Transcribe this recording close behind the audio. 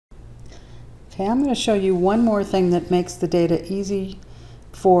Okay, I'm going to show you one more thing that makes the data easy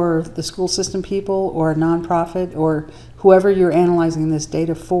for the school system people or a nonprofit or whoever you're analyzing this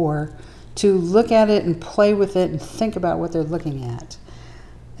data for to look at it and play with it and think about what they're looking at.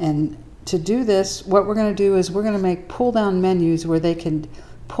 And to do this, what we're going to do is we're going to make pull-down menus where they can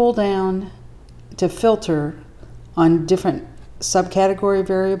pull down to filter on different subcategory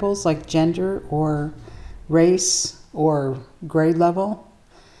variables like gender or race or grade level,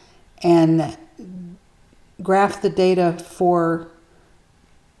 and graph the data for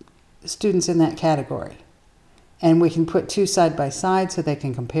students in that category. And we can put two side by side so they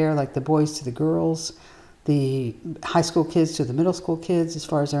can compare, like the boys to the girls, the high school kids to the middle school kids as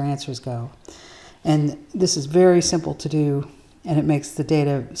far as their answers go. And this is very simple to do, and it makes the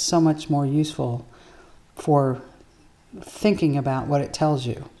data so much more useful for thinking about what it tells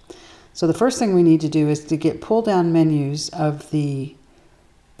you. So the first thing we need to do is to get pull down menus of the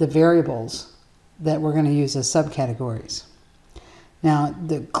variables that we're going to use as subcategories. Now,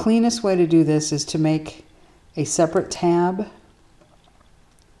 the cleanest way to do this is to make a separate tab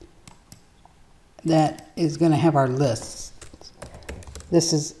that is going to have our lists.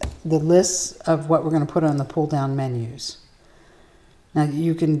 This is the lists of what we're going to put on the pull down menus. Now,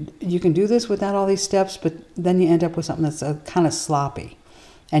 you can do this without all these steps, but then you end up with something that's kind of sloppy.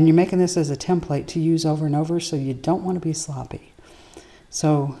 And you're making this as a template to use over and over, so you don't want to be sloppy.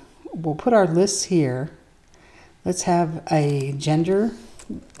 So we'll put our lists here. Let's have a gender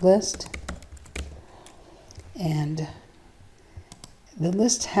list. And the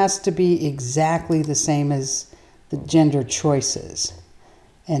list has to be exactly the same as the gender choices.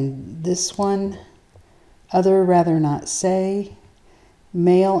 And this one, other, rather not say,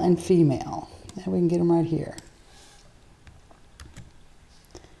 male and female. And we can get them right here.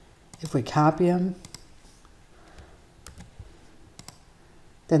 If we copy them,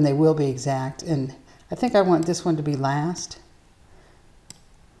 then they will be exact. And I think I want this one to be last.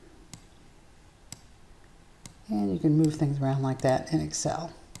 And you can move things around like that in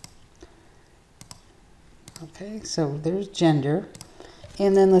Excel. Okay, so there's gender.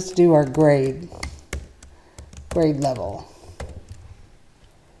 And then let's do our grade level.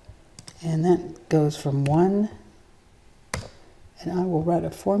 And that goes from 1, and I will write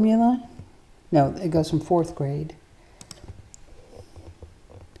a formula. No, it goes from 4th grade.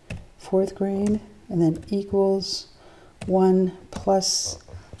 4th grade, and then equals 1 plus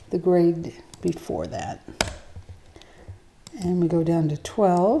the grade before that. And we go down to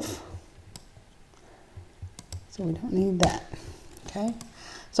 12. So we don't need that. Okay?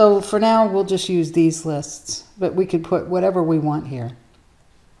 So for now, we'll just use these lists, but we could put whatever we want here.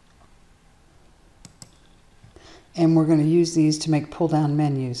 And we're going to use these to make pull-down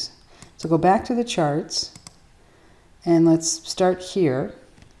menus. So go back to the charts, and let's start here.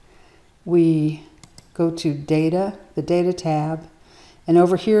 We go to Data, the Data tab, and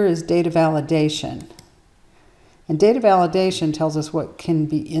over here is Data Validation. And Data Validation tells us what can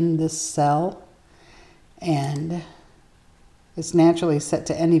be in this cell, and it's naturally set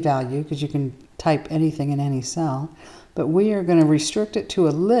to any value because you can type anything in any cell. But we are going to restrict it to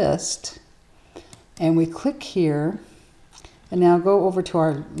a list. And we click here, and now go over to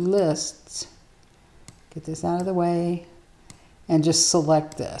our lists, get this out of the way, and just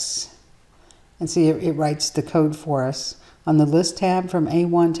select this. And see, it writes the code for us on the list tab from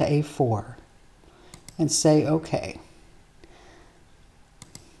A1 to A4. And say OK.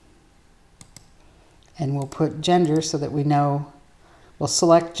 And we'll put gender so that we know, we'll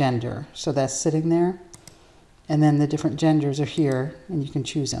select gender, so that's sitting there. And then the different genders are here, and you can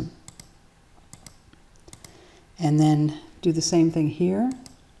choose them. And then do the same thing here.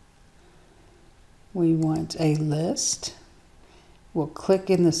 We want a list. We'll click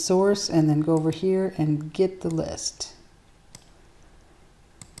in the source and then go over here and get the list.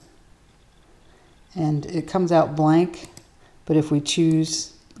 And it comes out blank, but if we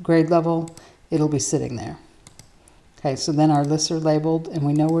choose grade level, it'll be sitting there. Okay, so then our lists are labeled and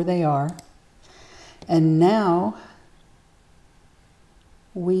we know where they are. And now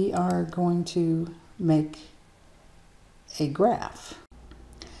we are going to make a graph.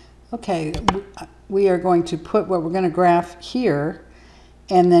 Okay, we are going to put what we're going to graph here,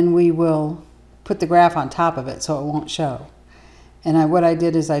 and then we will put the graph on top of it so it won't show. And what I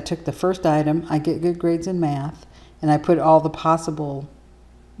did is I took the first item, I get good grades in math, and I put all the possible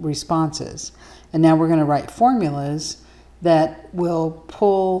responses. And now we're going to write formulas that will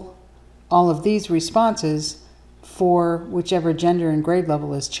pull all of these responses for whichever gender and grade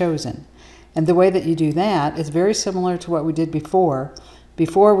level is chosen. And the way that you do that is very similar to what we did before.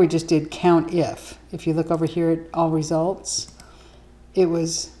 Before we just did count if. If you look over here at all results, it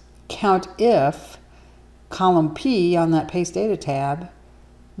was count if column P on that paste data tab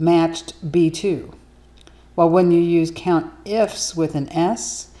matched B2. Well, when you use count ifs with an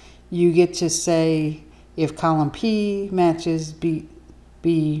S, you get to say if column P matches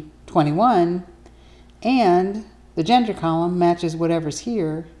B21 and the gender column matches whatever's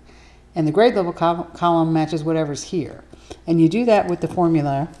here and the grade level column matches whatever's here. And you do that with the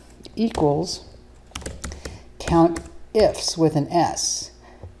formula equals count ifs with an S.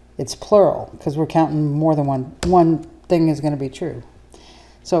 It's plural because we're counting more than one thing is going to be true.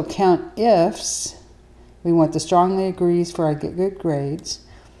 So count ifs, we want the strongly agrees for I get good grades.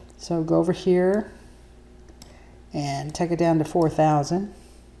 So go over here and take it down to 4,000.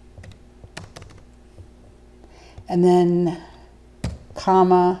 And then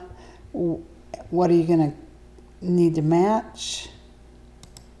comma, what are you going to need to match?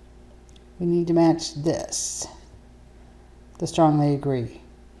 We need to match this, the strongly agree.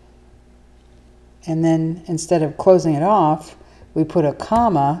 And then instead of closing it off, we put a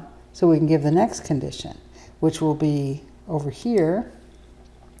comma so we can give the next condition, which will be over here,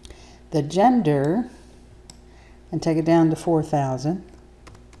 the gender, and take it down to 4,000.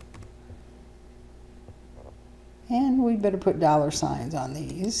 And we better put $signs on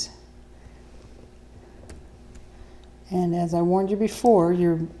these. And as I warned you before,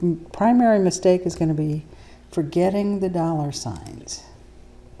 your primary mistake is going to be forgetting the $signs.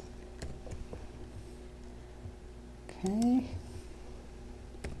 Okay.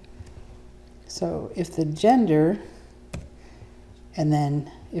 So if the gender, and then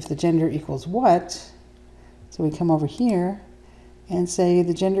if the gender equals what, so we come over here and say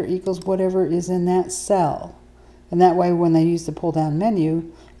the gender equals whatever is in that cell. And that way when they use the pull down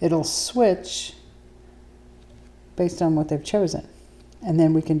menu, it'll switch based on what they've chosen. And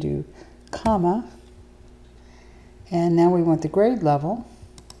then we can do comma, and now we want the grade level.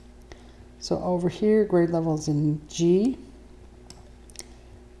 So over here, grade level is in G.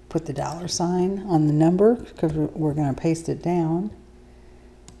 Put the $sign on the number because we're going to paste it down.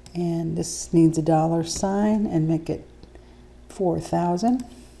 And this needs a $sign and make it 4,000.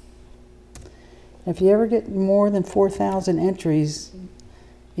 If you ever get more than 4,000 entries,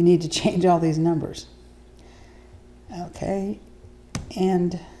 you need to change all these numbers. Okay,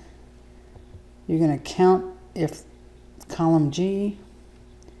 and you're going to count if column G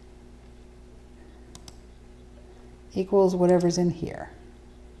equals whatever's in here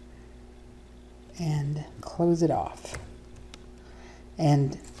and close it off.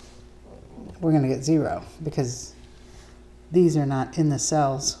 And we're going to get 0 because these are not in the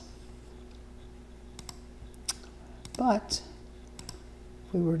cells. But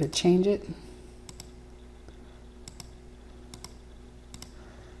if we were to change it,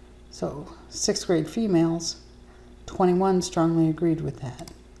 so 6th grade females, 21 strongly agreed with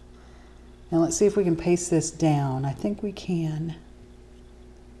that. Now let's see if we can paste this down. I think we can.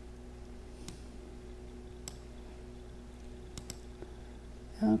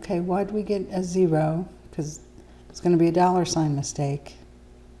 Okay, why'd we get a 0? Because it's going to be a $sign mistake.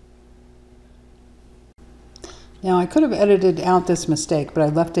 Now I could have edited out this mistake, but I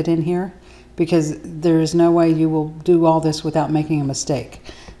left it in here because there is no way you will do all this without making a mistake.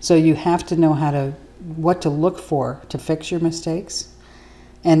 So you have to know what to look for to fix your mistakes.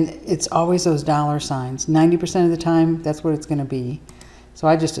 And it's always those $signs. 90% of the time, that's what it's going to be. So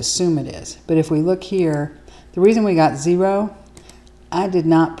I just assume it is. But if we look here, the reason we got 0, I did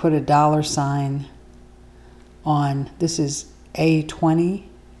not put a $sign on, this is A20.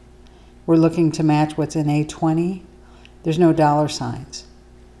 We're looking to match what's in A20. There's no $signs.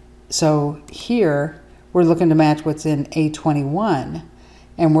 So here, we're looking to match what's in A21.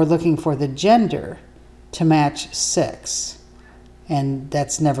 And we're looking for the gender to match 6. And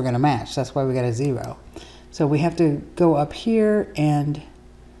that's never going to match. That's why we got a 0. So we have to go up here and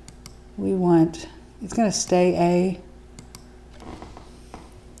we want, it's going to stay A.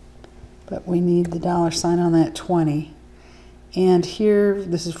 But we need the $sign on that 20. And here,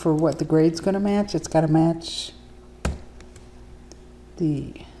 this is for what the grade's going to match. It's got to match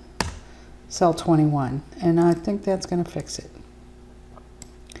the cell 21. And I think that's going to fix it.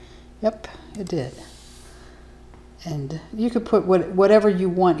 Yep, it did. And you could put whatever you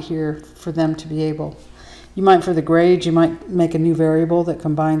want here for them to be able. You might, for the grades, you might make a new variable that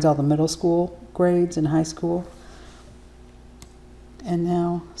combines all the middle school grades and high school. And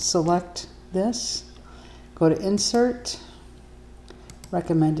now select this. Go to Insert,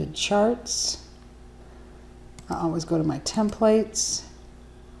 Recommended Charts. I always go to my templates.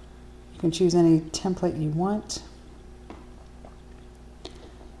 You can choose any template you want.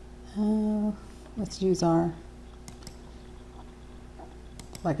 Let's use our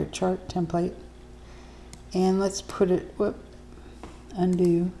Likert chart template. And let's put it,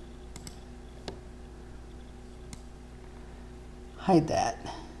 undo. Hide that.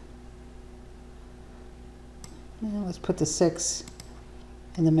 And let's put the 6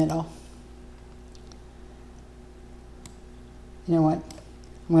 in the middle. You know what?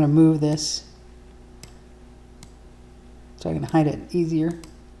 I'm going to move this so I can hide it easier.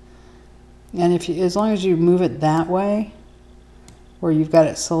 And if you, as long as you move it that way, where you've got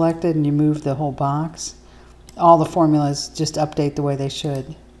it selected and you move the whole box, all the formulas just update the way they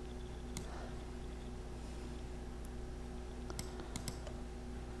should.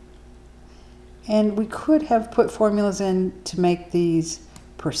 And we could have put formulas in to make these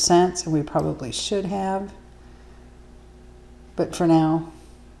percents, and we probably should have. But for now,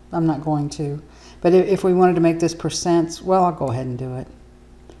 I'm not going to. But if we wanted to make this percents, well, I'll go ahead and do it.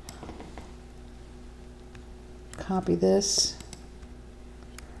 Copy this.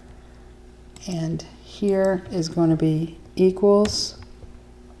 And here is going to be equals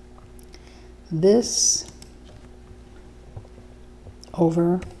this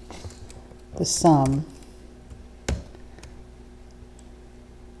over the sum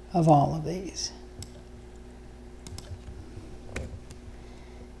of all of these.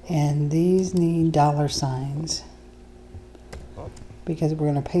 And these need dollar signs because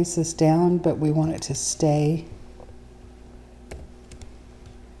we're going to paste this down, but we want it to stay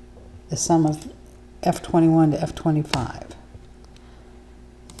the sum of F21 to F25.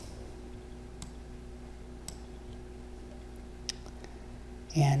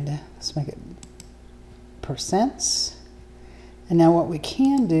 And let's make it percents. And now what we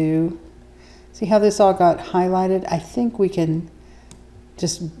can do, see how this all got highlighted? I think we can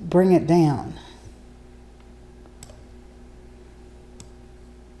just bring it down.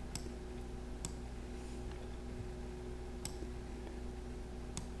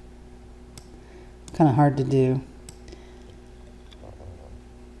 Kind of hard to do.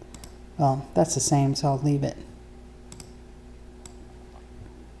 Well, that's the same, so I'll leave it.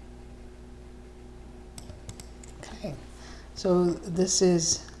 Okay, so this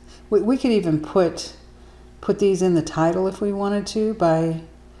is, we could even put these in the title if we wanted to by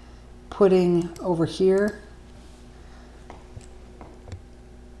putting over here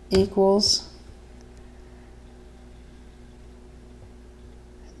equals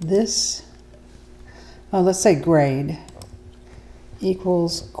this. Let's say grade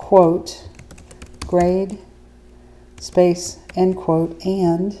equals quote grade space end quote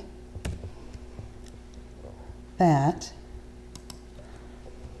and that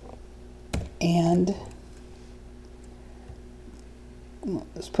and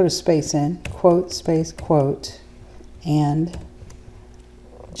let's put a space in quote space quote and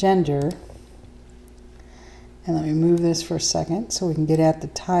gender. And let me move this for a second so we can get at the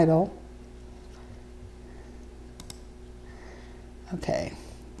title. Okay,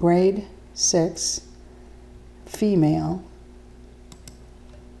 grade 6, female,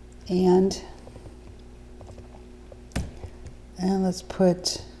 and let's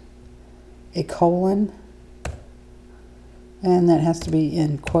put a colon, and that has to be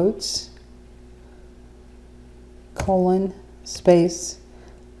in quotes, colon, space,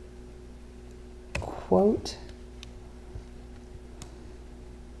 quote,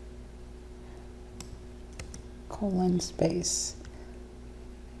 colon, space,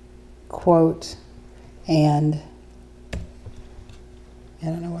 quote, and I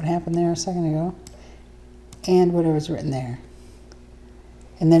don't know what happened there a second ago, and whatever's written there.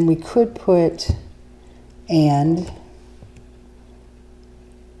 And then we could put and,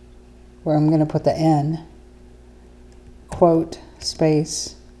 where I'm going to put the N, quote,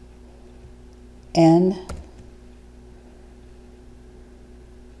 space, N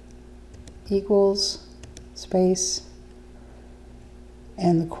equals, space,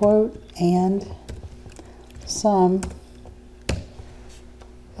 and the quote, and sum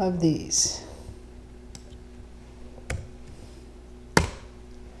of these.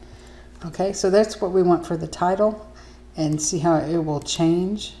 Okay, so that's what we want for the title, and see how it will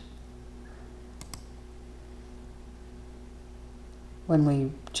change when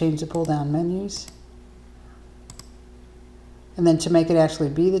we change the pull down menus. And then to make it actually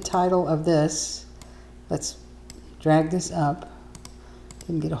be the title of this, let's drag this up.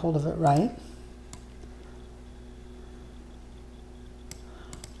 Didn't get a hold of it right.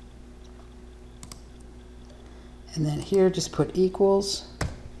 And then here just put equals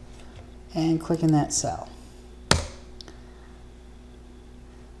and click in that cell.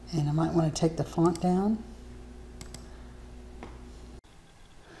 And I might want to take the font down.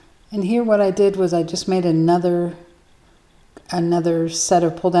 And here what I did was I just made another another set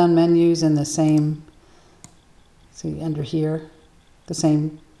of pull-down menus in the same, see under here, the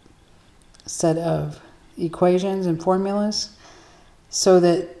same set of equations and formulas, so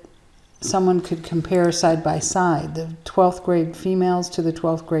that someone could compare side by side the 12th grade females to the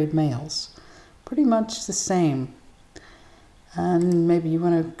 12th grade males. Pretty much the same. And maybe you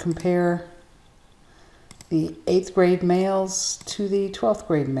want to compare the 8th grade males to the 12th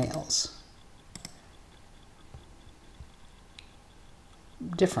grade males.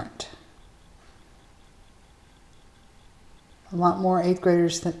 Different. A lot more 8th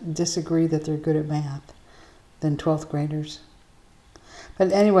graders that disagree that they're good at math than 12th graders.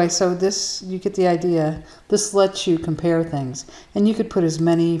 But anyway, so this, you get the idea. This lets you compare things. And you could put as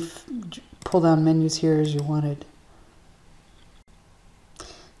many pull-down menus here as you wanted.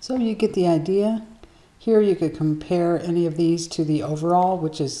 So you get the idea. Here you could compare any of these to the overall,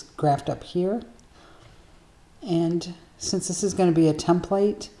 which is graphed up here. And since this is going to be a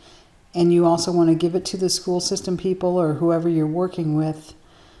template, and you also want to give it to the school system people or whoever you're working with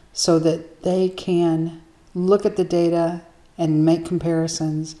so that they can look at the data and make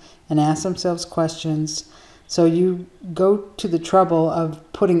comparisons and ask themselves questions. So you go to the trouble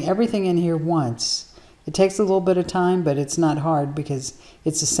of putting everything in here once. It takes a little bit of time, but it's not hard because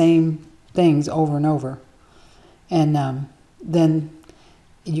it's the same things over and over. And then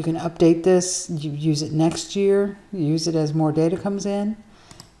you can update this. You use it next year. You use it as more data comes in.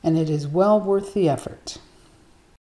 And it is well worth the effort.